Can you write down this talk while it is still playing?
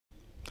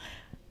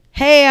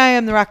Hey, I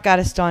am the rock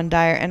goddess Dawn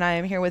Dyar, and I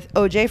am here with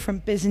OJ from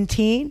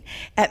Byzantine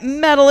at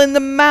Metal in the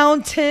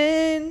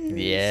Mountains.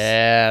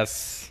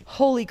 Yes.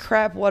 Holy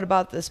crap, what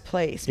about this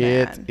place,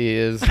 man? It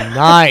is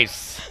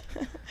nice.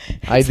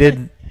 I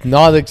did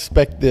not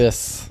expect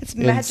this It's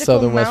in magical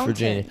southern West mountains.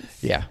 Virginia.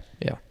 Yeah,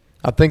 yeah.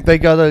 I think they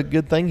got a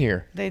good thing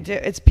here. They do.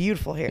 It's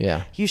beautiful here.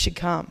 Yeah. You should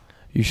come.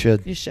 You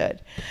should. You should.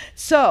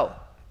 So,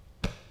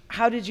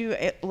 how did you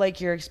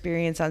like your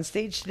experience on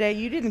stage today?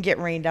 You didn't get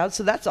rained out,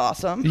 so that's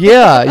awesome.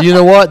 Yeah, you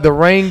know what? The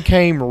rain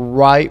came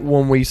right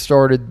when we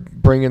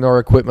started bringing our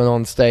equipment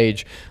on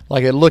stage.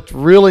 Like, it looked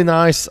really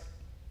nice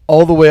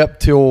all the way up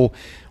till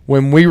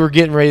when we were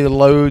getting ready to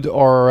load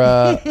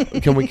our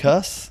can we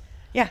cuss?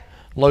 Yeah.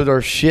 Load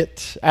our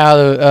shit out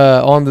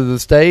of, onto the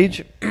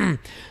stage.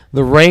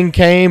 The rain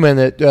came and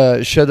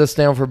it shut us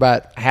down for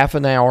about half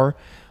an hour.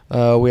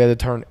 We had to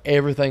turn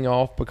everything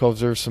off because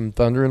there's some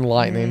thunder and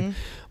lightning. Mm-hmm.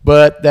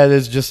 But that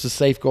is just a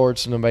safeguard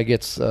so nobody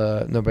gets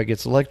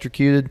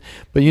electrocuted.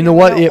 But you know We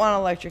what? don't want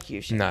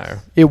electrocution. No,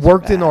 it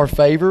worked in bad. our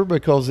favor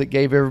because it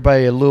gave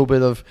everybody a little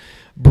bit of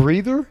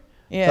breather.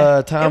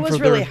 Yeah. Time it was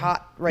for really their,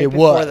 hot right it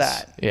before was.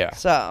 that. Yeah.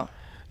 So.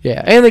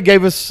 Yeah, and it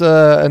gave us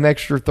an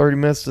extra 30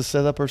 minutes to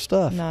set up our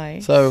stuff.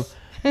 Nice. So,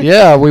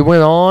 yeah, we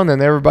went on,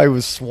 and everybody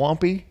was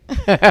swampy.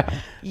 Yeah,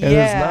 it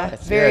was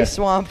nice. very Yeah.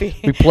 swampy.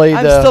 We played.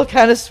 I'm still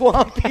kind of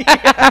swampy,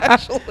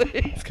 actually.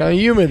 It's kind of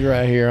humid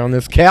right here on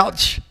this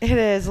couch. It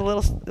is a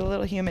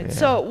little humid. Yeah.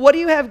 So, what do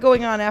you have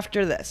going on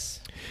after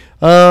this?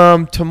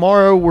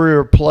 Tomorrow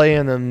we're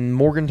playing in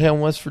Morgantown,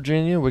 West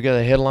Virginia. We got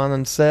a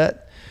headlining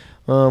set.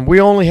 We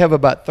only have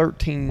about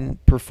 13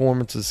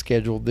 performances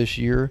scheduled this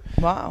year.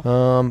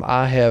 Wow.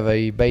 I have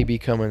a baby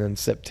coming in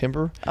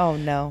September. Oh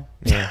no.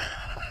 Yeah.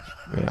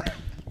 Yeah.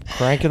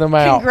 Cranking them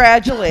out.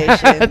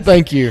 Congratulations.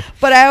 Thank you.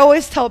 But I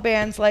always tell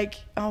bands like,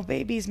 oh,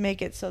 babies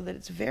make it so that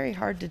it's very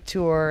hard to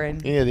tour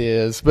and It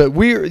is, but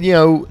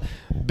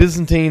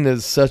Byzantine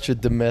is such a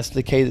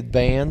domesticated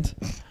band.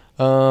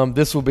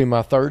 This will be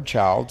my third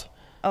child.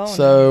 oh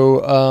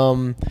So,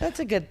 no. That's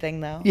a good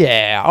thing though.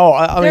 yeah. Oh,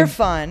 I They're mean,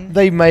 fun.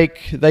 they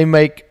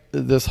make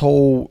this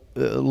whole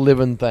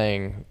living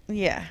thing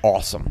Yeah.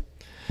 awesome.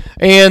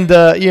 And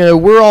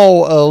we're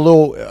all a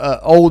little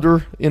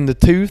older in the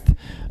tooth,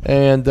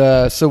 and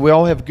so we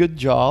all have good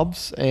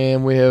jobs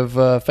and we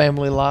have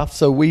family life.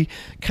 So we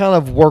kind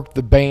of work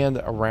the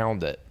band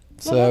around it.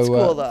 Well, that's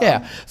cool, though.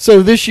 Yeah.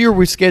 So this year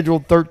we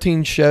scheduled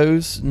 13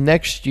 shows.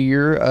 Next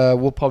year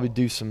we'll probably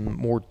do some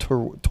more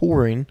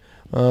touring.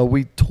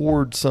 We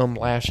toured some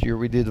last year.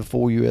 We did a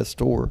full U.S.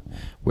 tour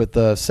with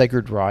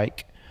Sacred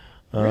Reich.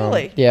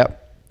 Really? Yep.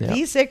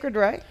 The Sacred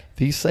Reich?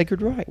 The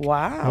Sacred Reich.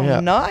 Wow.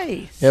 Yeah.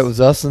 Nice. Yeah, it was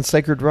us and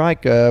Sacred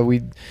Reich.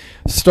 We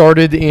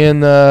started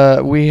in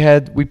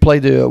we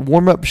played a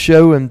warm-up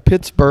show in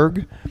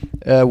Pittsburgh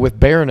with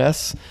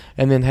Baroness,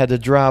 and then had to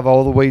drive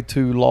all the way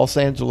to Los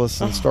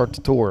Angeles and start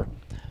the tour.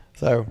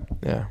 So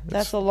yeah,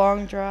 That's a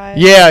long drive.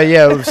 yeah,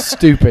 it was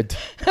stupid.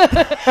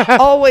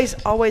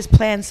 always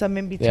plan some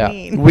in Yeah,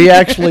 between. we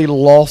actually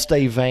lost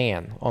a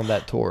van on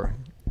that tour.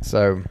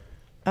 So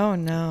Oh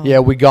no. yeah,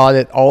 we got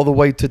it all the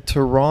way to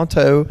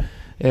Toronto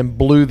and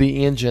blew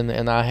the engine,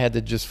 and I had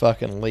to just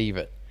fucking leave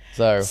it.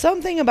 So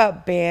Something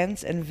about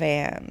bands and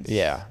vans.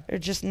 yeah, They're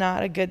just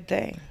not a good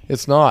thing.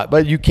 it's not.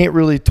 But you can't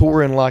really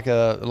tour in like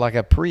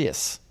a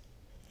Prius,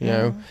 you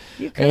know.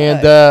 You could.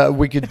 And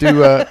we could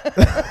do a.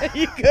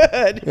 You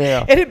could.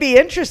 Yeah. It'd be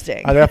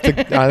interesting. I'd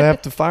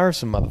have to fire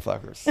some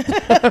motherfuckers.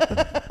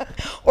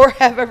 Or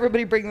have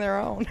everybody bring their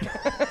own.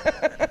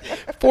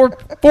 Four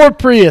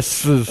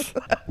Priuses.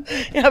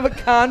 You have a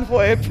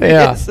convoy of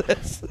Yeah.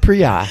 Priuses.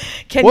 Pria.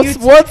 Can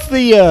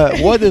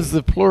What is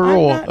the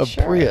plural I'm not of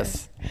sure.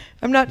 Prius?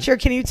 I'm not sure.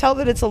 Can you tell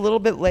that it's a little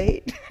bit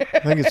late? I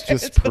think it's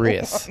just It's been a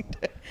Prius. long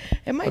day.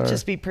 It might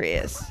just be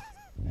Prius.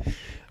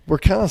 We're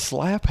kind of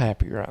slap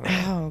happy right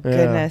now. Oh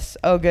goodness.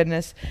 Oh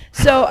goodness.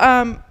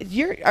 So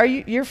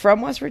you're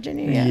from West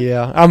Virginia?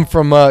 Yeah, I'm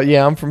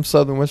from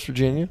Southern West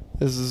Virginia.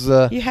 This is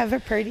You have a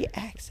pretty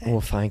accent.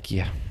 well, thank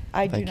you.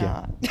 I do thank you.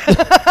 not.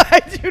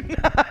 I do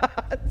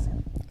not.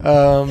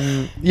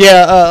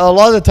 A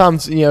lot of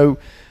times,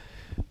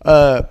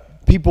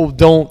 people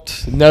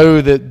don't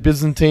know that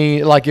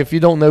Byzantine, like if you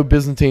don't know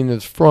Byzantine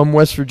is from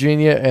West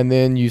Virginia, and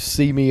then you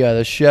see me at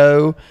a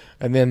show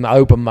and then I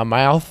open my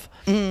mouth,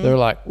 they're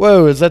like,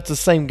 whoa, is that the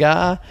same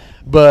guy?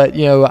 But,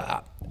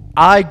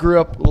 I grew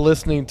up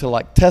listening to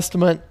like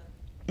Testament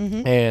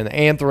and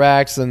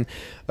Anthrax and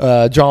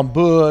John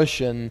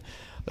Bush, and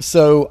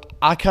so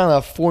I kind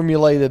of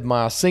formulated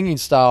my singing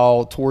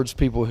style towards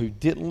people who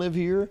didn't live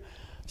here.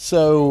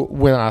 So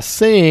when I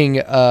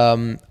sing,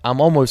 I'm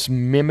almost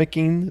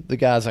mimicking the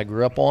guys I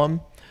grew up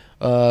on.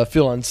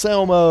 Phil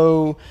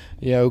Anselmo,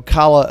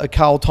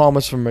 Kyle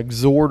Thomas from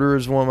Exhorder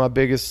is one of my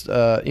biggest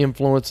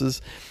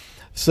influences.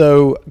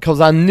 So because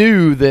I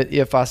knew that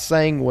if I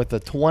sang with a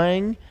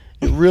twang,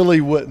 it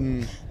really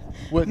wouldn't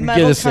Metal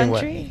get us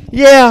country?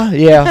 anywhere.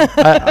 Yeah.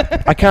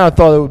 I kind of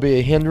thought it would be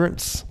a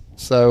hindrance.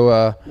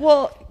 So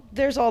Well,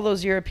 there's all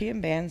those European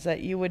bands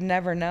that you would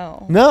never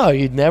know. no,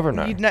 you'd never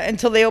know.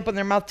 Until they open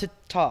their mouth to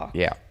talk.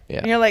 Yeah.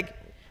 And you're like,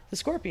 the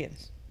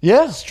Scorpions.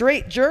 Yeah.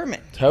 Straight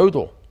German.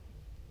 Total.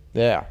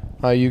 Yeah.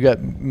 You got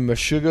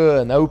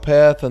Meshuggah and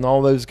Opeth and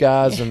all those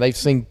guys, and they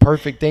sing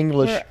perfect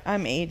English.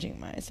 I'm aging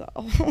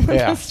myself.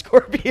 Yeah.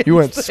 Scorpions. You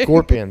went thing.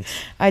 Scorpions.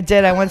 I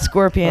did. I went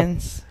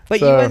Scorpions. But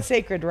So- you went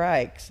Sacred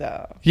Reich,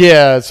 so.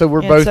 Yeah, so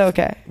we're both. It's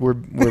okay. We're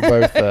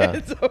both.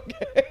 It's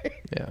okay.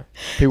 Yeah.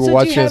 People So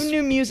watch do you have this.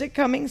 new music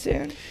coming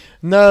soon?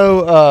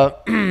 No,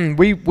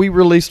 we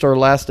released our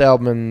last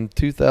album in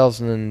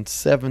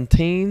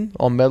 2017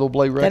 on Metal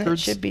Blade Then it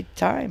Records. should be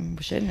time,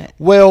 shouldn't it?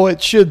 Well,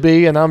 it should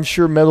be, and I'm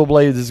sure Metal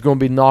Blade is going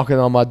to be knocking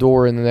on my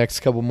door in the next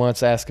couple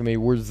months asking me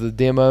where's the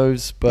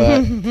demos.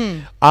 But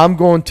I'm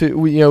going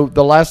to,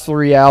 the last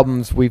 3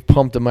 albums, we've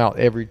pumped them out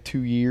every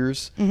 2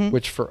 years,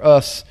 which for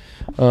us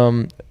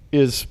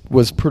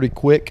was pretty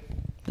quick.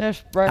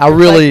 There's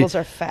cycles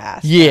are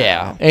fast.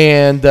 Yeah, now.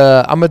 and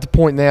I'm at the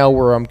point now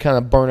where I'm kind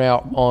of burnt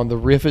out on the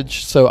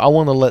riffage, so I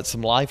want to let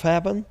some life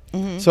happen.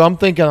 So I'm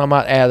thinking I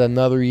might add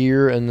another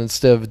year, and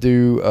instead of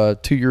do a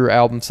 2-year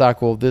album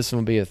cycle, this one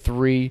will be a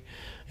 3,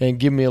 and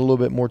give me a little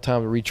bit more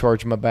time to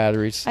recharge my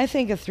batteries. I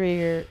think a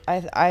 3-year.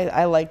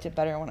 I liked it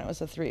better when it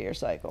was a 3-year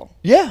cycle.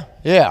 Yeah.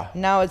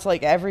 Now it's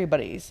like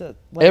everybody's.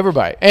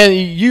 Everybody, and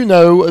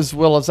as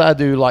well as I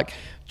do, like.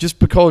 Just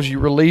because you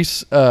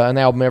release an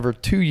album every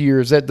 2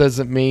 years, that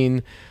doesn't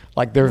mean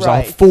like there's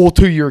a full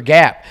 2-year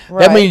gap.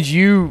 Right. That means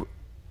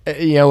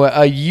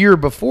a year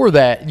before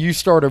that you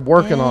started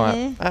working on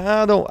it.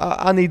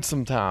 I need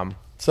some time.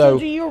 So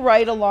do you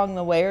write along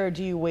the way, or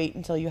do you wait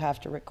until you have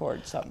to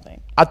record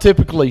something? I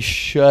typically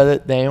shut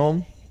it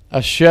down.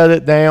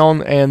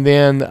 And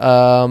then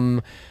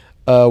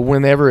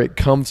whenever it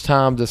comes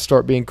time to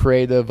start being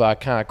creative, I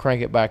kind of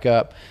crank it back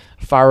up.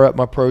 Fire up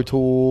my Pro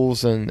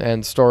Tools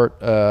and start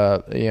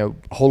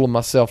holding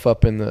myself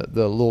up in the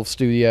little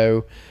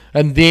studio,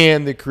 and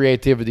then the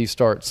creativity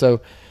starts. So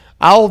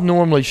I'll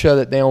normally shut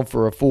it down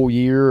for a full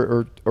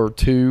year or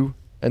 2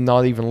 and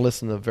not even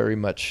listen to very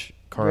much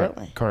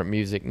current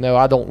music. No,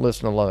 I don't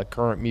listen to a lot of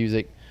current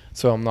music,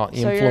 so I'm not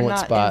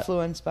influenced by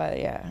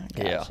it.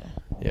 Gotcha.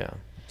 Yeah.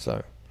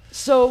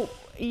 So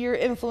your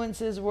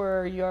influences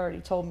were, you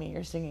already told me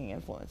your singing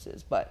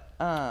influences, but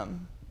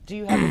do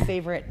you have a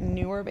favorite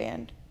newer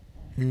band?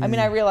 I mean,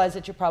 I realize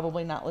that you're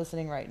probably not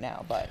listening right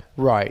now, but...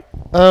 Right.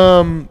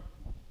 No,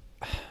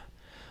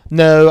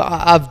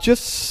 I've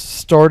just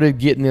started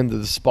getting into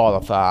the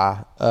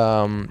Spotify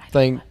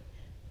thing.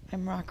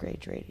 I'm Rock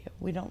Rage Radio.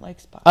 We don't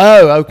like Spotify.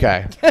 Oh,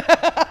 okay.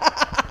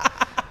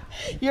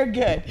 You're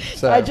good.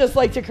 So, I just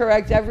like to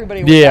correct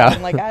everybody.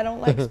 I'm like, I don't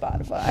like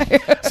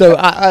Spotify. So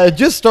I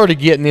just started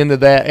getting into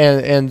that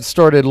and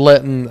started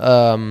letting...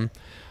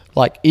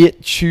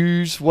 it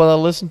choose what I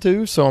listen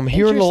to. So I'm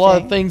hearing a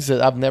lot of things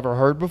that I've never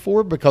heard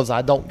before because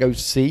I don't go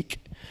seek.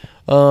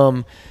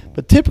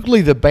 But typically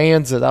the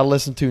bands that I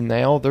listen to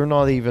now, they're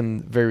not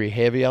even very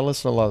heavy. I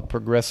listen to a lot of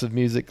progressive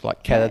music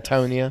like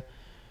Catatonia,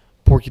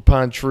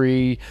 Porcupine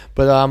Tree.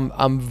 But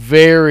I'm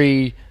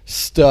very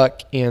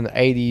stuck in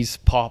 80s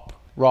pop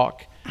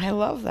rock. I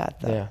love that,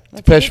 though. Yeah.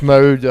 Depeche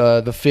Mode,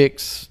 The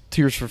Fix,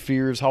 Tears for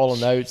Fears,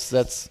 Hall & Oates.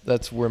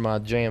 That's where my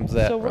jam's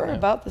at. So we're right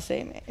about the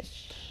same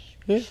age.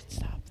 Yeah. We should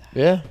stop that.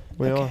 Yeah,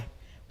 we are.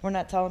 We're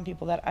not telling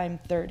people that I'm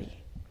 30.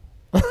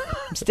 I'm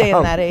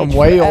staying that age. I'm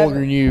way older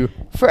than you.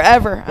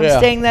 Forever. I'm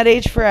staying that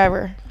age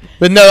forever.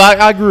 But no,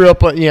 I grew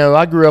up.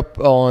 I grew up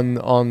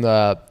on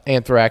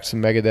Anthrax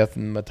and Megadeth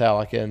and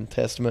Metallica and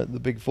Testament, the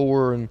Big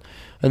Four, and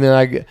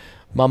then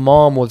my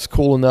mom was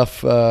cool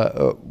enough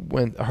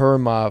when her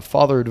and my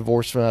father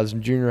divorced when I was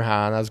in junior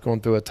high and I was going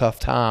through a tough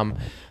time.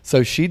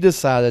 So she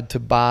decided to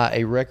buy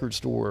a record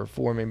store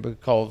for me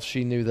because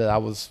she knew that I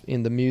was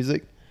into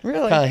music.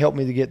 Really? Kind of helped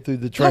me to get through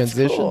the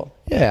transition. That's cool.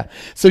 Yeah.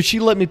 So she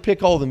let me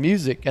pick all the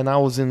music, and I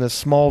was in this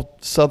small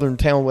southern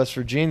town, West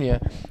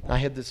Virginia. I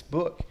had this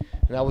book,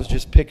 and I was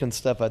just picking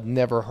stuff I'd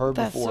never heard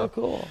before. That's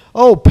so cool.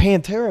 Oh,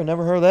 Pantera,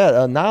 never heard of that.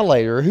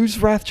 Annihilator, who's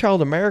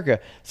Wrathchild America?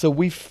 So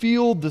we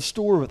filled the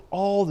store with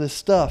all this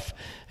stuff,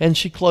 and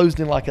she closed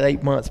in like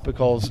 8 months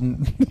because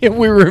we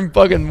were in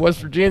fucking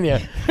West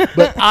Virginia.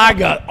 But I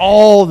got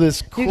all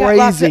this crazy, you got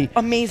lots of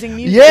amazing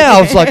music. Yeah,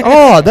 I was like,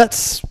 oh,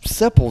 that's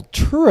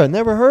Sepultura.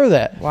 Never heard of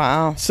that.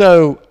 Wow.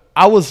 So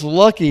I was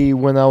lucky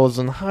when I was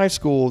in high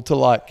school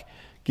to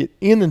get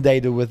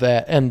inundated with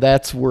that, and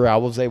that's where I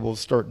was able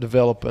to start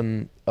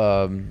developing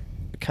kind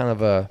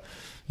of a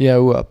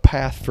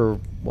path for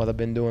what I've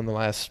been doing the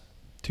last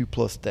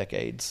 2+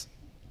 decades.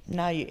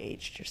 Now you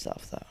aged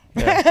yourself,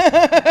 though. Yeah.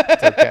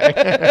 It's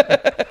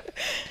okay.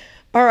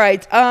 All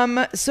right.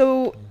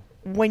 So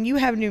when you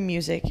have new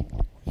music,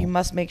 you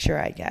must make sure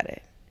I get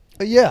it.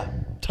 Yeah,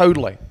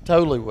 totally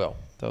will.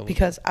 Totally.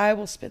 Because I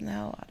will spin the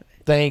hell out of it.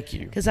 Thank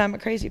you. Because I'm a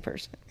crazy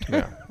person.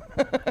 Yeah.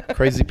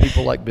 Crazy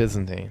people like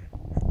Byzantine.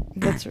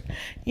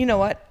 You know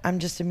what? I'm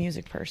just a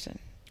music person.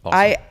 Awesome.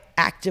 I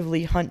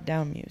actively hunt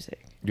down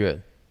music.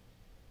 Good.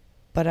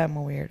 But I'm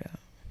a weirdo.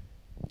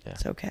 Yeah.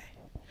 It's okay.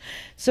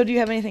 So do you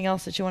have anything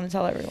else that you want to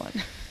tell everyone?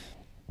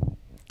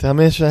 Did I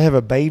mention I have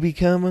a baby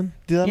coming?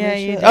 Did I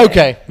mention you that? did.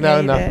 Okay.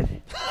 No.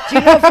 Did. Do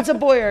you know if it's a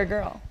boy or a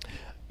girl?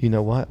 You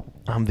know what?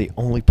 I'm the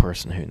only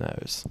person who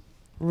knows.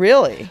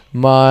 Really?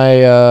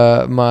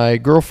 My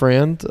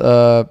girlfriend,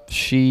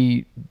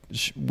 we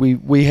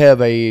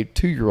have a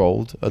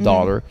 2-year-old, a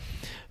daughter.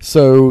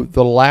 So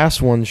the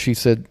last one, she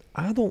said,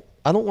 I don't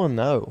want to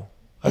know.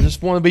 I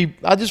just want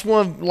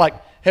to like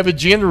have a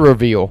gender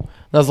reveal.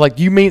 And I was like,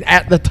 you mean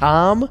at the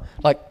time?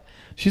 Like,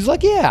 she's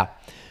like, yeah.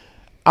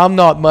 I'm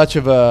not much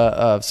of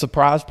a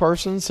surprise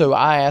person, so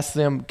I asked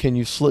them, can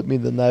you slip me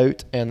the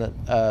note? And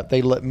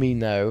they let me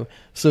know.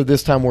 So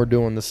this time we're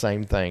doing the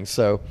same thing.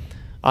 So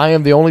I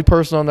am the only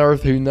person on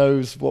earth who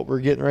knows what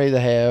we're getting ready to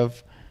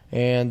have,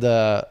 and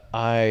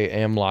I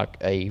am like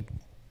a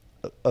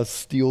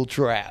steel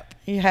trap.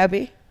 You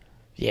happy?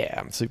 Yeah,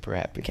 I'm super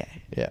happy.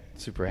 Okay. Yeah,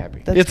 super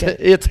happy. That's good.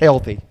 It's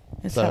healthy.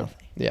 It's So, healthy.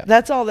 Yeah.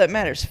 That's all that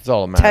matters. That's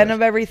all that matters. 10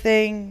 of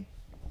everything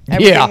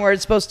Yeah. where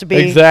it's supposed to be.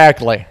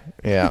 Exactly.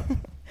 Yeah.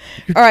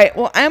 All right.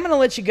 Well, I'm going to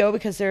let you go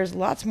because there's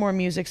lots more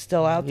music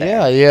still out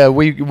there. Yeah.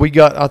 We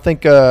got, I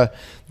think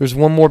there's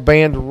one more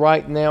band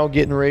right now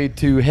getting ready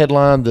to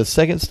headline the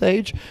second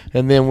stage,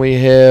 and then we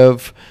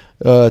have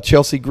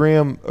Chelsea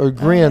Grin.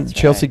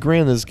 Chelsea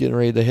Grin is getting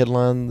ready to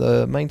headline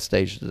the main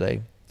stage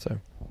today. So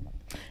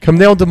come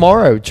down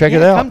tomorrow. Check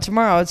it out. Come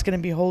tomorrow. It's going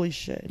to be holy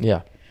shit.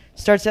 Yeah.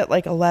 Starts at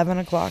like 11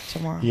 o'clock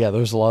tomorrow. Yeah,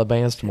 there's a lot of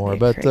bands tomorrow.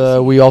 But Crazy.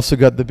 we also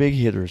got the big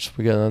hitters.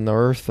 We got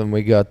Unearth, and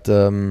we got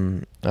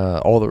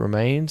All That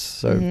Remains.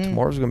 So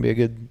tomorrow's going to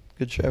be a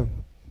good show.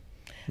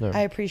 No.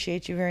 I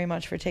appreciate you very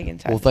much for taking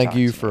time. Well, thank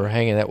you for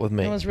hanging out with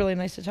me. It was really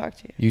nice to talk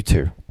to you. You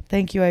too.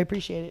 Thank you. I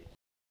appreciate it.